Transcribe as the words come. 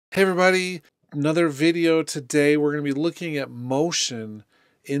Hey everybody, another video today. We're going to be looking at motion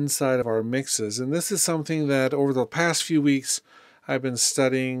inside of our mixes. And this is something that over the past few weeks I've been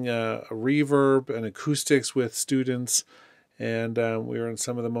studying reverb and acoustics with students. And we were in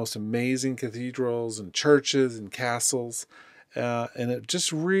some of the most amazing cathedrals and churches and castles. And it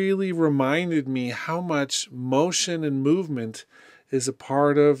just really reminded me how much motion and movement is a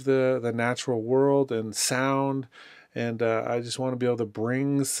part of the natural world and sound. And I just want to be able to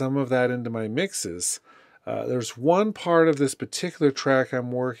bring some of that into my mixes. There's one part of this particular track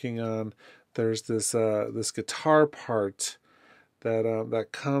I'm working on. There's this guitar part that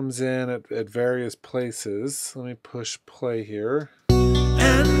comes in at various places. Let me push play here.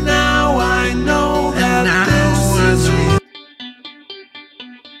 And now I know that this is real.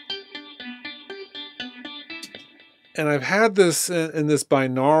 And I've had this in this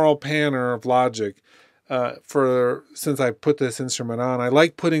binaural panner of Logic since I put this instrument on. I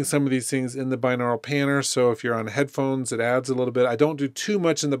like putting some of these things in the binaural panner, so if you're on headphones, it adds a little bit. I don't do too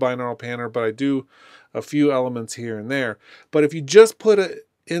much in the binaural panner, but I do a few elements here and there. But if you just put it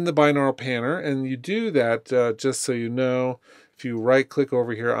in the binaural panner, and you do that, just so you know, if you right-click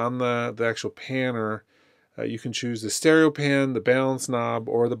over here on the actual panner, you can choose the stereo pan, the balance knob,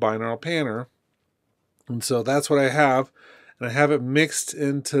 or the binaural panner. And so that's what I have. And I have it mixed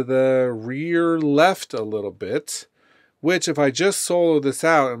into the rear left a little bit, which if I just solo this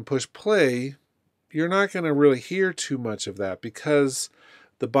out and push play, you're not going to really hear too much of that because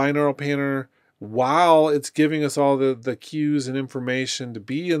the binaural panner, while it's giving us all the cues and information to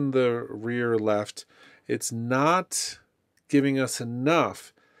be in the rear left, it's not giving us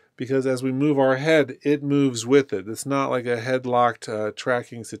enough because as we move our head, it moves with it. It's not like a head-locked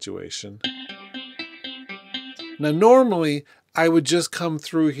tracking situation. Now, normally, I would just come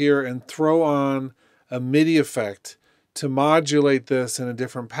through here and throw on a MIDI effect to modulate this in a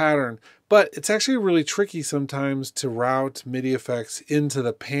different pattern, but it's actually really tricky sometimes to route MIDI effects into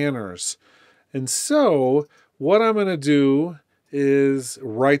the panners. And so, what I'm going to do is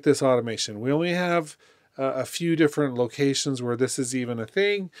write this automation. We only have a few different locations where this is even a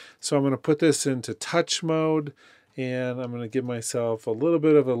thing, so I'm going to put this into touch mode, and I'm going to give myself a little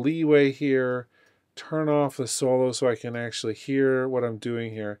bit of a leeway here. Turn off the solo so I can actually hear what I'm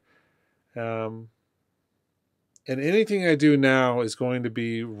doing here. And anything I do now is going to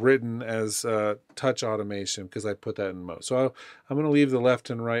be written as touch automation because I put that in mode. So I'm going to leave the left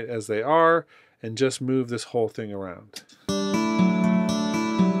and right as they are and just move this whole thing around. And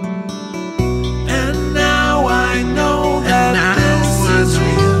now I know that this is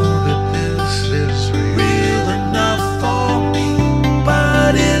real, that this is real enough for me.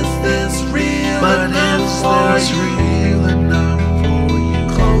 But is this real? But is this real enough for you?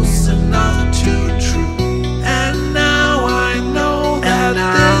 Close enough to true. And now I know that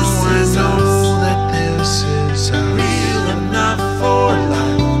this is real enough for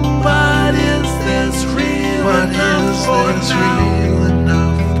life. But is this real enough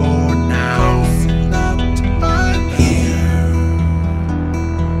for now? Close enough to here.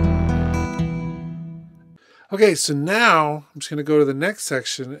 Okay, so now I'm just going to go to the next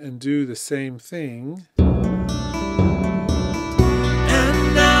section and do the same thing. And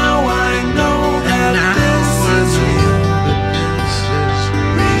now I know that this is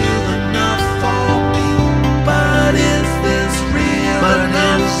real enough for me. But is this real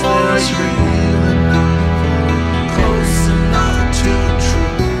enough for you? Close enough to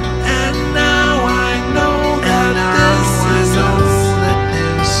true. And now I know that this is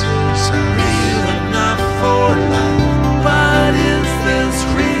real enough for life. But is this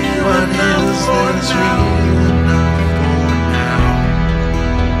real enough for now?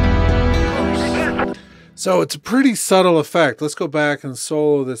 So it's a pretty subtle effect. Let's go back and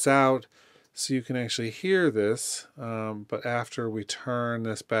solo this out so you can actually hear this. But after we turn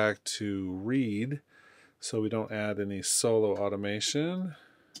this back to read, so we don't add any solo automation.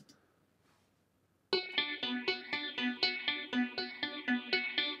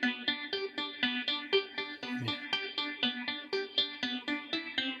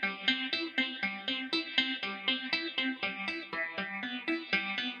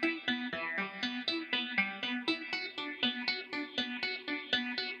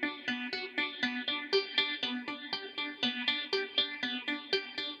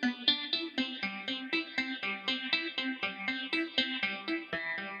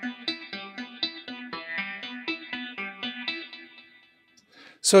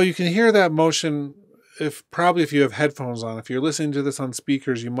 So you can hear that motion if you have headphones on. If you're listening to this on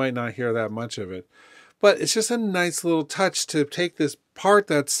speakers, you might not hear that much of it. But it's just a nice little touch to take this part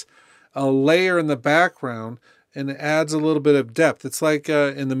that's a layer in the background and it adds a little bit of depth. It's like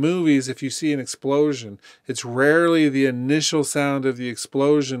in the movies, if you see an explosion, it's rarely the initial sound of the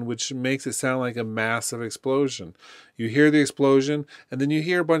explosion which makes it sound like a massive explosion. You hear the explosion, and then you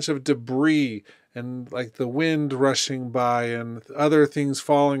hear a bunch of debris and like the wind rushing by and other things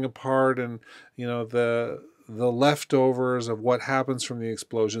falling apart, and the leftovers of what happens from the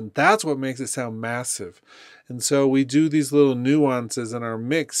explosion. That's what makes it sound massive. And so we do these little nuances in our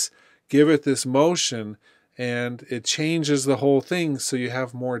mix, give it this motion, and it changes the whole thing so you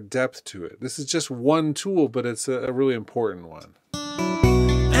have more depth to it. This is just one tool, but it's a really important one.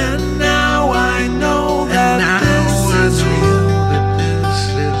 And now I know that this is real,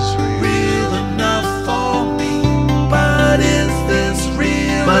 real enough for me. But is this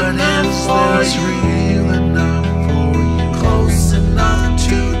real enough for you? Real enough for you? Close enough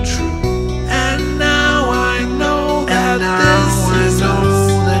to true. And now I know that this is us.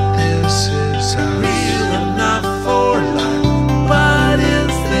 Real enough for life. But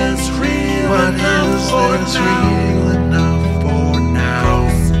is this real enough for now? Real enough for now?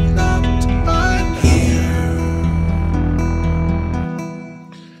 Close enough to find here.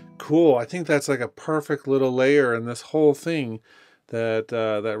 Cool. I think that's like a perfect little layer in this whole thing that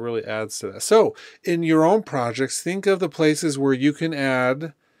really adds to that. So in your own projects, think of the places where you can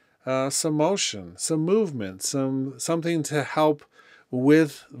add some motion, some movement, something to help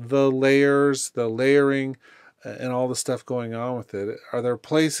with the layers, the layering, and all the stuff going on with it. Are there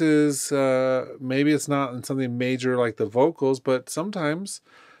places, maybe it's not in something major like the vocals, but sometimes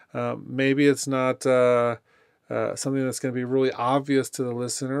maybe it's not something that's going to be really obvious to the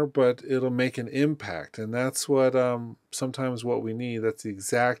listener, but it'll make an impact. And that's what sometimes what we need. That's the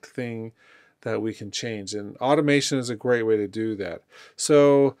exact thing that we can change. And automation is a great way to do that.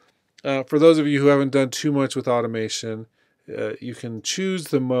 So for those of you who haven't done too much with automation, you can choose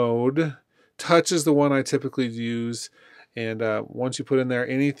the mode. Touch is the one I typically use. And once you put in there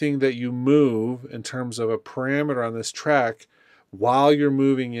anything that you move in terms of a parameter on this track, while you're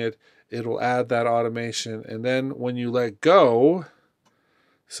moving it, it'll add that automation. And then when you let go,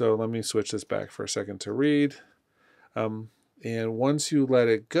 so let me switch this back for a second to read. And once you let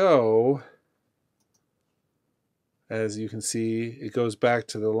it go, as you can see, it goes back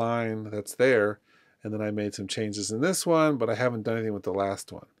to the line that's there. And then I made some changes in this one, but I haven't done anything with the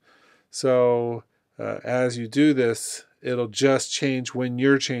last one. So as you do this, it'll just change when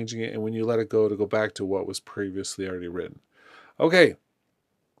you're changing it, and when you let it go, to go back to what was previously already written. Okay.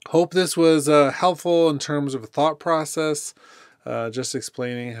 Hope this was helpful in terms of a thought process, just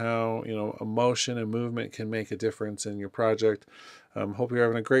explaining how emotion and movement can make a difference in your project. Hope you're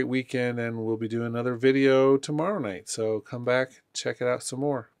having a great weekend, and we'll be doing another video tomorrow night. So come back, check it out some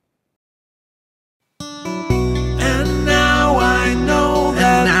more.